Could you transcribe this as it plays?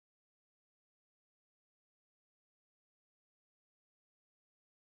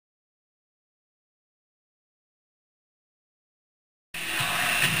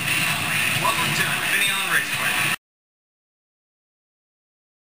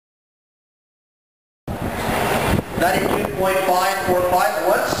92.545,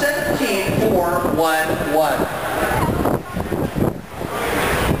 117.411.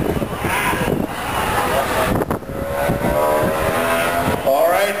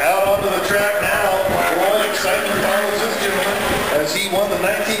 Out onto the track now. What excitement follows this gentleman as he won the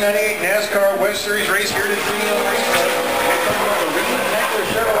 1998 NASCAR West Series race here at Denny Racetrack.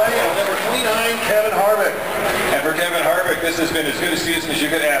 Chevrolet and number 29, Kevin Harvick. And for Kevin Harvick, this has been as good a season as you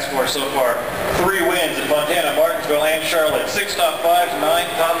could ask for so far. 3 wins at Fontana, Martinsville, and Charlotte. 6 top 5s, 9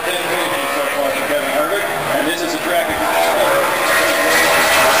 top 10 finishes so far for Kevin Harvick. And this is a track that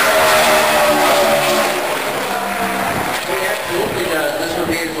This will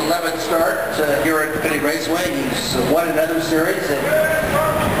be his 11th start here at Denny Raceway. He's won another series, and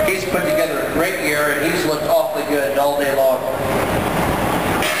he's put together a great year, and he's looked awfully good all day long.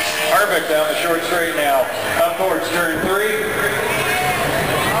 Harvick down the short straight now, up towards turn 3.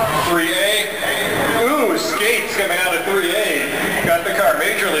 3A. Ooh, skates coming out of 3A. Got the car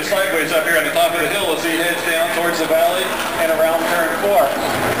majorly sideways up here on the top of the hill as he heads down towards the valley and around turn 4.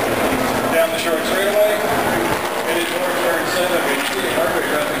 Down the short straightaway. Headed towards turn 7. You see Harvick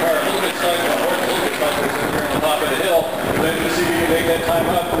got the car a little bit sideways, a little bit sideways up here on the top of the hill. Then to see if he can make that time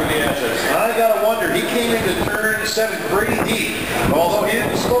up with the edges. I gotta wonder, he came into turn 7 pretty deep. Although he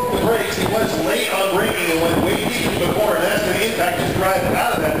didn't smoke the brakes, he was late on braking and went way deep into the corner. That's going to impact his drive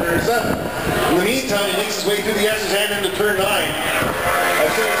out of that turn 7. In the meantime, he makes his way through the S's and into turn 9.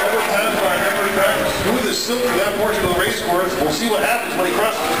 I've said several times when I remember trying to smooth as silk through that portion of the race course. We'll see what happens when he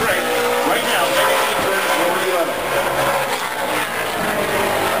crosses the straight. Right now, turn number 11.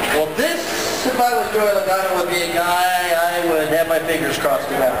 Well, this, if I was Joey Logano, would be a guy I would have my fingers crossed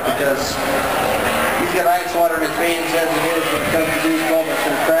about, because he's got ice water in his veins as it is when it comes to these moments.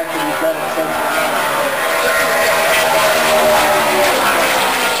 In fact, he's done it since.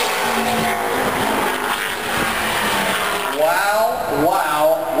 Wow, wow,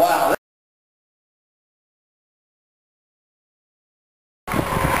 wow.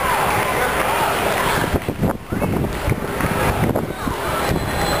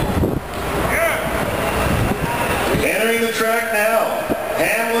 Entering the track now,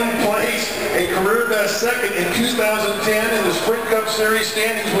 Hamlin placed a career best second in 2010 in the Sprint Cup Series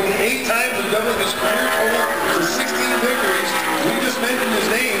standings, winning 8 times and doubling his career total to 16 victories. We just mentioned his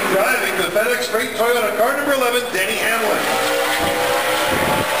name, driving the FedEx Freight Toyota car number 11, Denny Hamlin.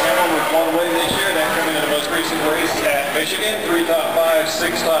 Hamlin was one away this year, that coming in the most recent race at Michigan. 3 top 5s,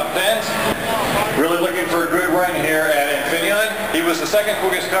 6 top 10s. Really looking for a good run here at Infineon. He was the second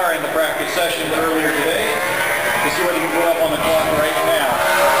quickest car in the practice session earlier today. Let's see what he can put up on the clock right now.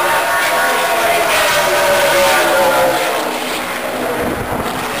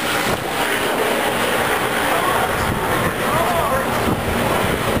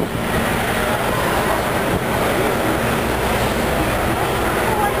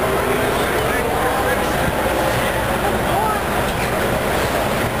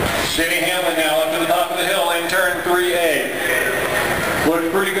 Denny Hamlin now up to the top of the hill in turn 3A.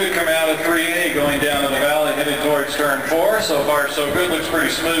 Looked pretty good coming out of 3A, going down to the valley, headed towards turn 4. So far, so good. Looks pretty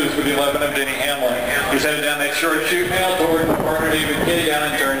smooth with the 11 of Denny Hamlin. He's headed down that short chute now toward the partner David Kitty down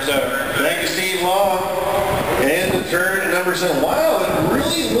in turn 7. Thank you, Steve Long. And the turn number 7. Wow, it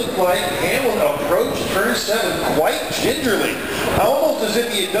really looked like Hamlin approached turn 7 quite gingerly. Almost as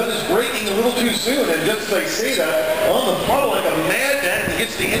if he had done his braking a little too soon. And just as I say that, on the throttle like a madman, he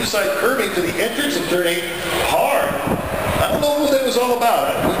hits the inside curbing to the entrance of turn 8 hard. I don't know what that was all about.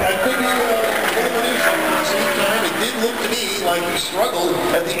 I could be at the same time. It did look to me like he struggled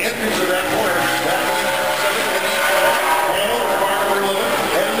at the entrance of that corner. Hamlin, car number 11,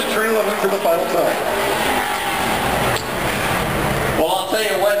 heading to turn 11 for the final time. Well, I'll tell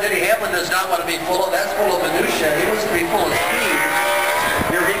you what, Denny Hamlin does not want to be full of, that's full of minutia. He wants to be full of speed.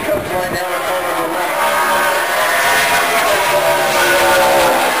 Here he comes right now in car number 11.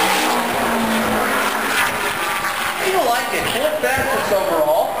 People like it. Fourth fastest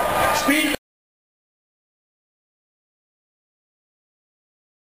overall. Speed.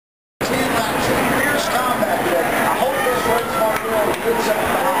 Fierce combat today. I hope this race might be on a good second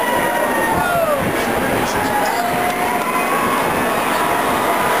behind.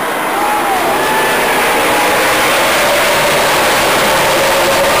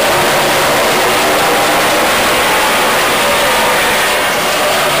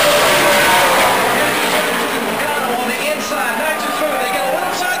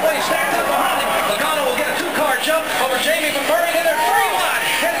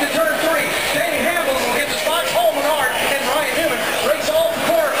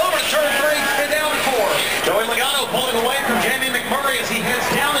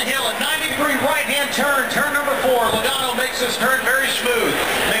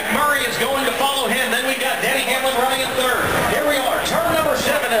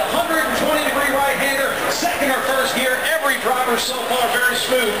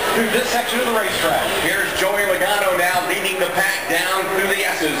 very smooth through this section of the racetrack. Here's Joey Logano now leading the pack down through the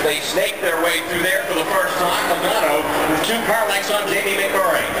S's. They snake their way through there for the first time. Logano with 2 car lengths on Jamie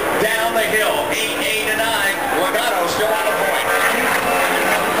McMurray. Down the hill, 8, 8, and 9. Logano still on the point.